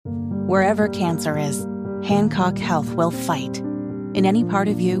Wherever cancer is, Hancock Health will fight. In any part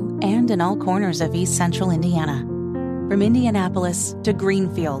of you and in all corners of East Central Indiana. From Indianapolis to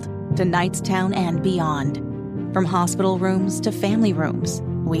Greenfield to Knightstown and beyond. From hospital rooms to family rooms,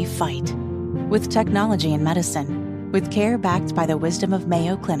 we fight. With technology and medicine, with care backed by the wisdom of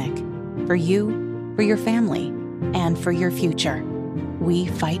Mayo Clinic. For you, for your family, and for your future. We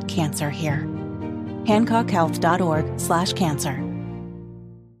fight cancer here. HancockHealth.org/cancer.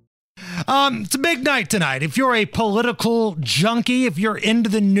 It's a big night tonight. If you're a political junkie, if you're into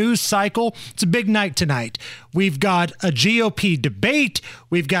the news cycle, it's a big night tonight. We've got a GOP debate.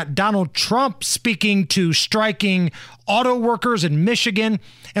 We've got Donald Trump speaking to striking auto workers in Michigan,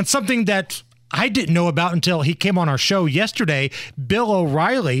 and something that I didn't know about until he came on our show yesterday. Bill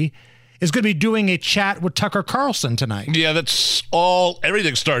O'Reilly is going to be doing a chat with Tucker Carlson tonight. Yeah, that's all.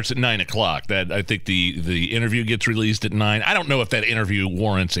 Everything starts at 9 o'clock. That I think the interview gets released at 9. I don't know if that interview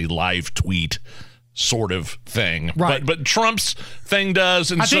warrants a live tweet sort of thing. Right. But Trump's thing does,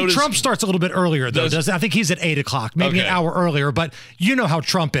 and I think Trump starts a little bit earlier, though. I think he's at 8 o'clock, maybe an hour earlier. But you know how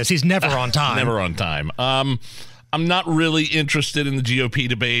Trump is. He's never on time. Never on time. I'm not really interested in the GOP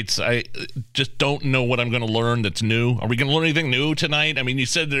debates. I just don't know what I'm going to learn that's new. Are we going to learn anything new tonight? I mean, you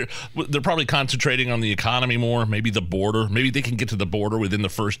said they're probably concentrating on the economy more, maybe the border. Maybe they can get to the border within the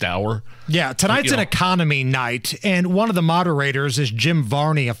first hour. Yeah, tonight's an economy night, and one of the moderators is Jim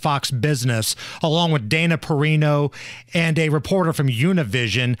Varney of Fox Business, along with Dana Perino and a reporter from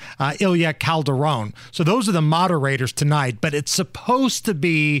Univision, Ilya Calderon. So those are the moderators tonight, but it's supposed to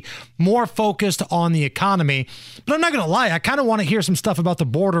be more focused on the economy. But I'm not going to lie, I kind of want to hear some stuff about the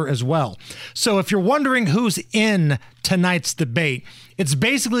border as well. So if you're wondering who's in tonight's debate, it's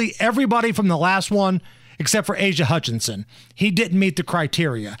basically everybody from the last one except for Asa Hutchinson. He didn't meet the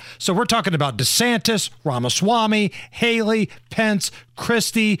criteria. So we're talking about DeSantis, Ramaswamy, Haley, Pence,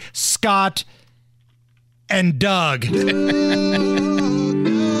 Christie, Scott, and Doug.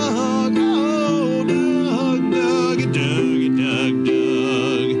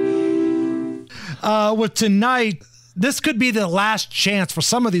 With tonight, this could be the last chance for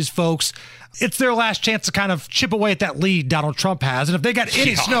some of these folks. It's their last chance to kind of chip away at that lead Donald Trump has. And if they got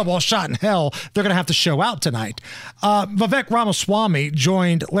any snowball shot in hell, they're going to have to show out tonight. Vivek Ramaswamy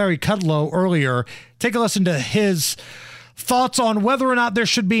joined Larry Kudlow earlier. Take a listen to his thoughts on whether or not there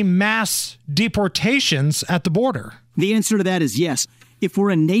should be mass deportations at the border. The answer to that is yes. If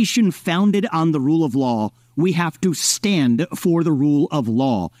we're a nation founded on the rule of law, we have to stand for the rule of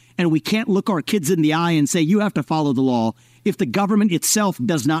law. And we can't look our kids in the eye and say, you have to follow the law, if the government itself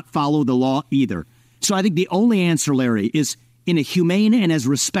does not follow the law either. So I think the only answer, Larry, is in a humane and as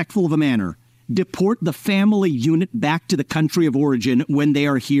respectful of a manner, deport the family unit back to the country of origin when they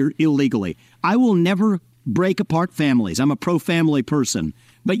are here illegally. I will never break apart families. I'm a pro-family person.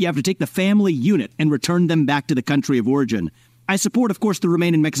 But you have to take the family unit and return them back to the country of origin. I support, of course, the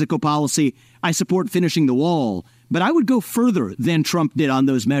Remain in Mexico policy. I support finishing the wall. But I would go further than Trump did on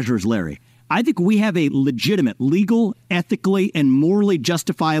those measures, Larry. I think we have a legitimate, legal, ethically, and morally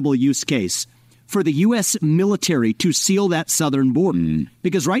justifiable use case for the U.S. military to seal that southern border.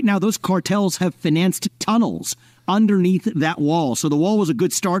 Because right now, those cartels have financed tunnels underneath that wall. So the wall was a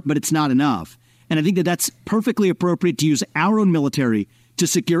good start, but it's not enough. And I think that that's perfectly appropriate to use our own military to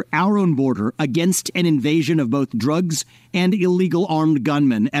secure our own border against an invasion of both drugs and illegal armed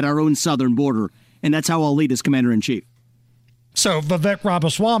gunmen at our own southern border. And that's how I'll lead as commander-in-chief. So Vivek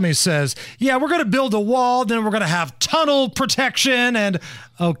Ramaswamy says, yeah, we're going to build a wall, then we're going to have tunnel protection, and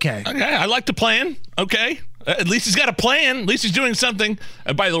okay. I like the plan. Okay. At least he's got a plan. At least he's doing something.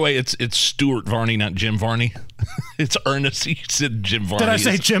 By the way, it's Stuart Varney, not Jim Varney. It's Ernest. He said Jim Varney. Did I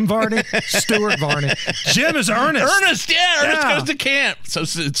say Jim Varney? Stuart Varney. Jim is Ernest. Ernest goes to camp. So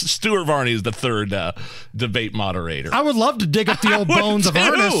it's Stuart Varney is the third debate moderator. I would love to dig up the old bones of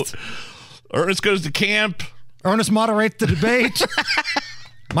Ernest. Ernest goes to camp. Ernest moderates the debate.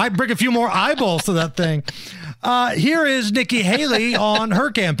 Might bring a few more eyeballs to that thing. Here is Nikki Haley on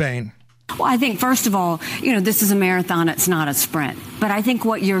her campaign. Well, I think, first of all, this is a marathon. It's not a sprint. But I think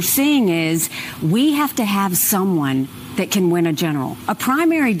what you're seeing is we have to have someone that can win a general. A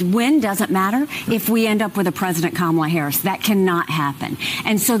primary win doesn't matter if we end up with a President Kamala Harris. That cannot happen.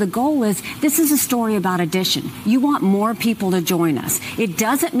 And so the goal is, this is a story about addition. You want more people to join us. It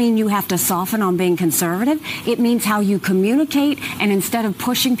doesn't mean you have to soften on being conservative. It means how you communicate, and instead of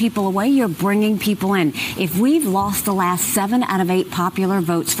pushing people away, you're bringing people in. If we've lost the last 7 out of 8 popular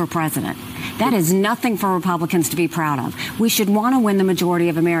votes for president, That is nothing for Republicans to be proud of. We should want to win the majority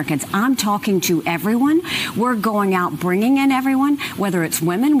of Americans. I'm talking to everyone. We're going out bringing in everyone, whether it's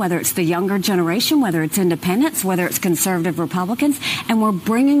women, whether it's the younger generation, whether it's independents, whether it's conservative Republicans, and we're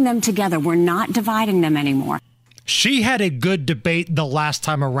bringing them together. We're not dividing them anymore. She had a good debate the last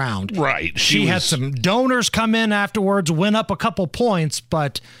time around. Right. She had some donors come in afterwards, went up a couple points,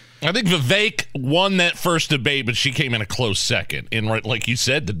 but I think Vivek won that first debate, but she came in a close second. And right, like you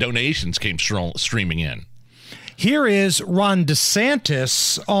said, the donations came streaming in. Here is Ron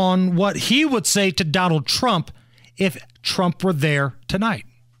DeSantis on what he would say to Donald Trump if Trump were there tonight.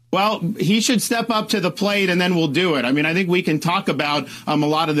 Well, he should step up to the plate and then we'll do it. I mean, I think we can talk about a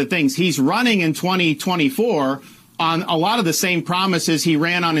lot of the things. He's running in 2024 on a lot of the same promises he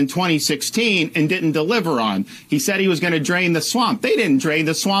ran on in 2016 and didn't deliver on. He said he was going to drain the swamp. They didn't drain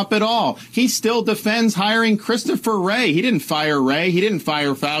the swamp at all. He still defends hiring Christopher Wray. He didn't fire Wray. He didn't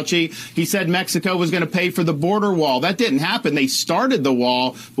fire Fauci. He said Mexico was going to pay for the border wall. That didn't happen. They started the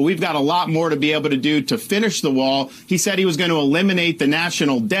wall, but we've got a lot more to be able to do to finish the wall. He said he was going to eliminate the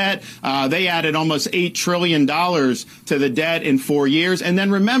national debt. They added almost $8 trillion to the debt in 4 years. And then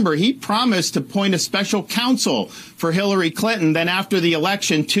remember, he promised to appoint a special counsel for Hillary Clinton. Then after the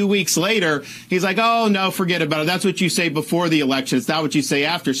election, 2 weeks later, he's like, oh, no, forget about it. That's what you say before the election. It's not what you say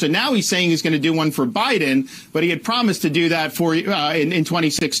after. So now he's saying he's going to do one for Biden, but he had promised to do that for in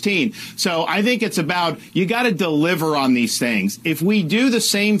 2016. So I think it's about you got to deliver on these things. If we do the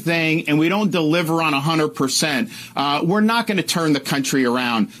same thing and we don't deliver on 100%, we're not going to turn the country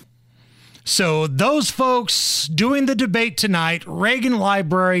around. So those folks doing the debate tonight, Reagan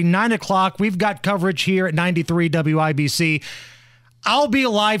Library, 9 o'clock. We've got coverage here at 93 WIBC. I'll be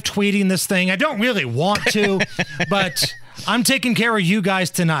live tweeting this thing. I don't really want to, but I'm taking care of you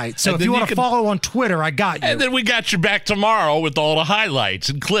guys tonight. So if you want to follow on Twitter, I got you. And then we got you back tomorrow with all the highlights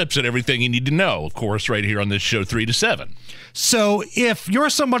and clips and everything you need to know, of course, right here on this show 3 to 7. So if you're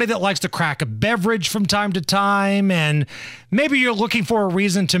somebody that likes to crack a beverage from time to time, and maybe you're looking for a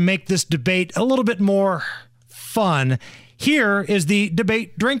reason to make this debate a little bit more fun, here is the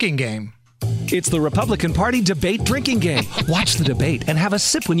debate drinking game. It's the Republican Party debate drinking game. Watch the debate and have a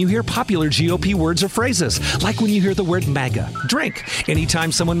sip when you hear popular GOP words or phrases, like when you hear the word MAGA. Drink.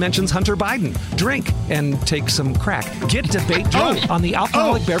 Anytime someone mentions Hunter Biden, drink and take some crack. Get debate drunk on the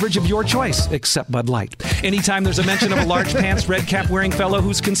alcoholic beverage of your choice, except Bud Light. Anytime there's a mention of a large pants, red cap wearing fellow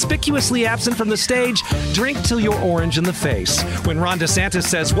who's conspicuously absent from the stage, drink till you're orange in the face. When Ron DeSantis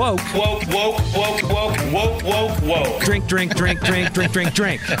says woke, woke, woke, woke, woke, woke, woke, woke. Drink, drink, drink, drink, drink, drink,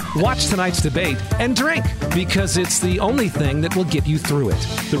 drink. Watch tonight's debate and drink, because it's the only thing that will get you through it.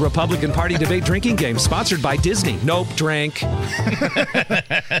 The Republican Party debate drinking game, sponsored by Disney. Nope, drink.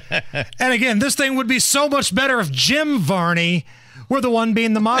 And again, this thing would be so much better if Jim Varney were the one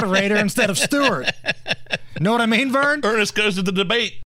being the moderator instead of Stewart. Know what I mean, Vern? Ernest goes to the debate.